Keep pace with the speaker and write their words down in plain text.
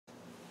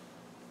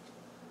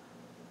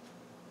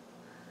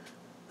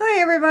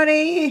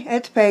everybody,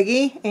 it's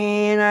Peggy,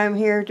 and I'm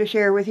here to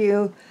share with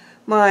you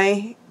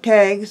my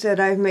tags that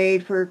I've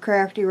made for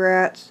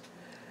Craftyrats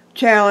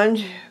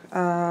challenge,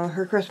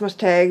 her Christmas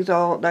tags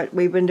all that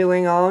we've been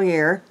doing all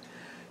year.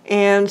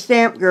 And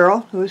Stamp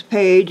Girl, who's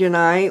Paige,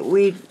 and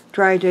we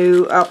try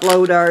to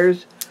upload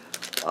ours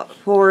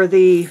for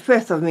the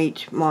 5th of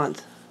each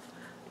month.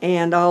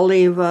 And I'll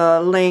leave a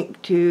link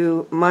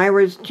to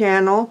Myra's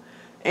channel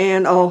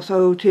and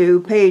also to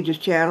Paige's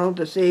channel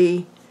to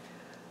see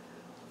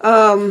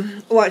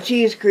what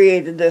she's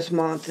created this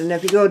month. And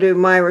if you go to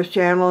Myra's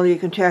channel, you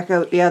can check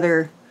out the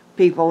other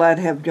people that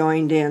have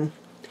joined in.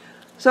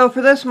 So for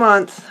this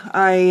month,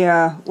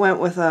 I went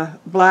with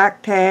a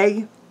black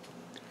tag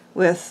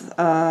with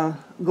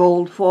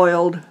gold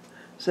foiled,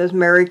 says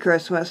Merry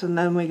Christmas, and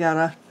then we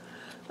got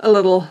a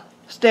little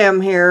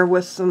stem here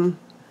with some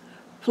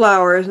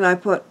flowers, and I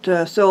put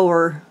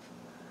silver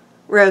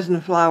resin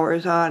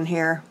flowers on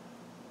here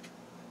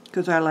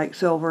because I like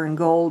silver and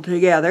gold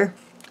together.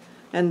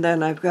 And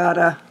then I've got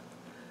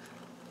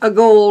a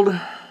gold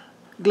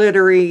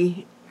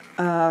glittery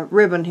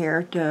ribbon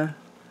here to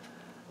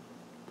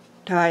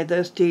tie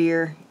this to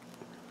your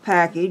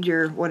package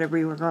or whatever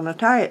you were going to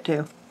tie it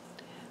to.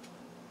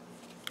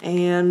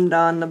 And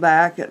on the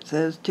back it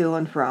says to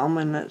and from,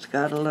 and it's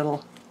got a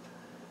little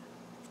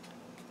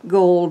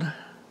gold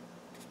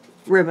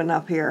ribbon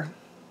up here.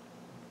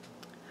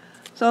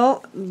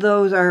 So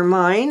those are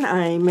mine.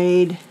 I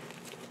made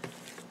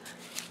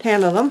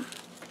 10 of them.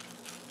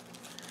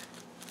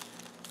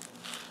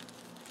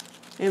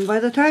 And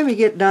by the time you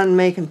get done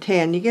making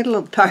 10, you get a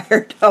little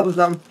tired of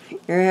them.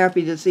 You're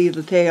happy to see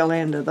the tail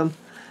end of them.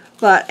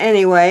 But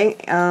anyway,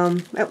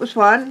 it was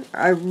fun.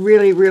 I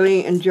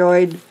really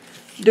enjoyed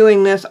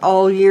doing this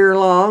all year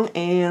long,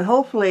 and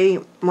hopefully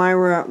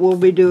Myra will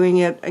be doing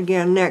it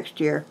again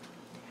next year.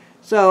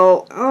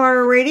 So,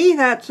 alrighty,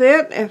 that's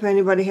it. If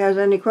anybody has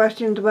any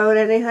questions about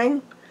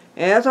anything,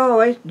 as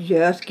always,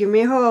 just give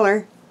me a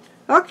holler.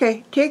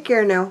 Okay, take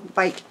care now.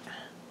 Bye.